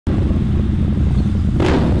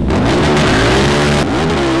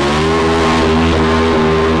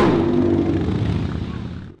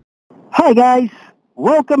Hi guys,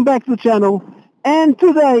 welcome back to the channel, and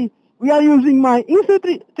today we are using my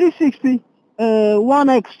Insta360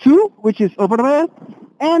 1X2, which is over there,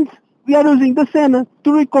 and we are using the Sena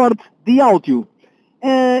to record the audio.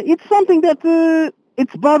 It's something that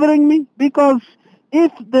it's bothering me because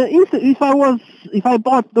if I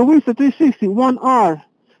bought the Insta360 1R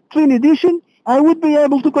Twin Edition, I would be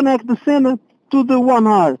able to connect the Sena to the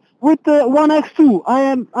 1R. With the 1X2,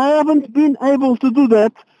 I haven't been able to do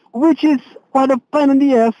that, which is quite a pain in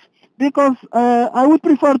the ass because I would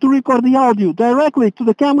prefer to record the audio directly to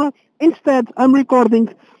the camera. Instead, I'm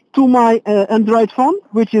recording to my Android phone,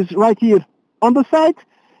 which is right here on the side.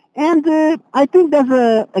 And I think there's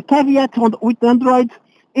a caveat with Android.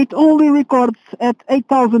 It only records at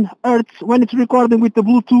 8,000 Hertz when it's recording with the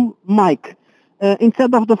Bluetooth mic.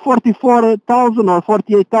 Instead of the 44,000 or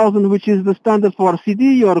 48,000, which is the standard for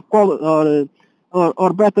CD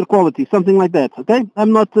or better quality, something like that, okay?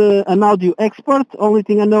 I'm not an audio expert. Only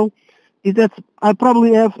thing I know is that I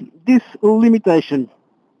probably have this limitation.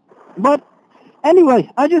 But anyway,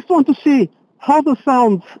 I just want to see how the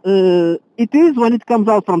sound it is when it comes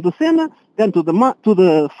out from the Sena, then to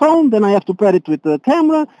the phone, then I have to pair it with the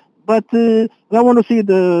camera. But I want to see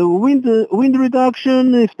the wind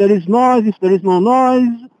reduction, if there is noise, if there is no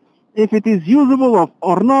noise, if it is usable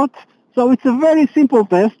or not. So it's a very simple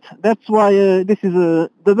test. That's why the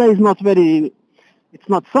day is not it's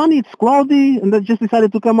not sunny, it's cloudy, and I just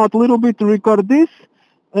decided to come out a little bit to record this,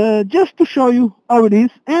 just to show you how it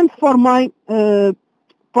is, and for my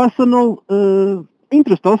personal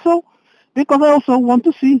interest also, because I also want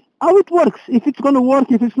to see how it works, if it's going to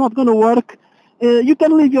work, if it's not going to work. You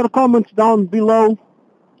can leave your comments down below,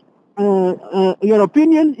 your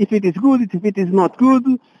opinion, if it is good, if it is not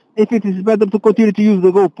good, if it is better to continue to use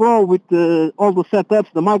the GoPro with all the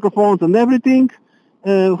setups, the microphones and everything.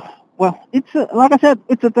 Well, it's like I said,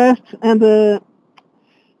 it's a test, and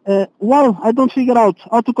while I don't figure out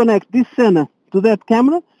how to connect this Sena to that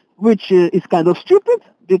camera, which is kind of stupid,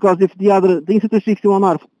 because if the Insta360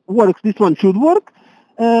 1R works, this one should work.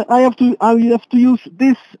 I have to use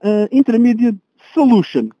this intermediate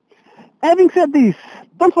solution. Having said this,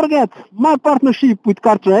 don't forget my partnership with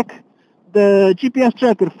CarTrack, the GPS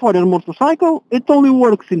tracker for your motorcycle. It only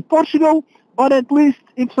works in Portugal, but at least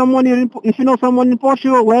if you know someone in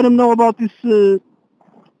Portugal, let them know about this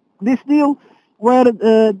deal, where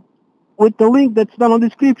with the link that's down on the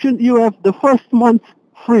description, you have the first month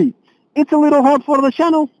free. It's a little help for the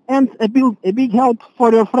channel and a big help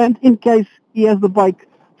for your friend in case he has the bike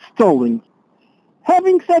stolen.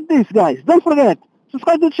 Having said this, guys, don't forget,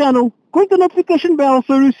 subscribe to the channel, click the notification bell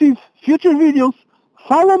so you receive future videos,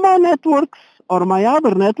 follow my networks or my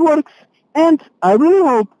other networks, and I really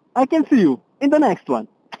hope I can see you in the next one.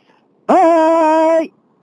 Bye!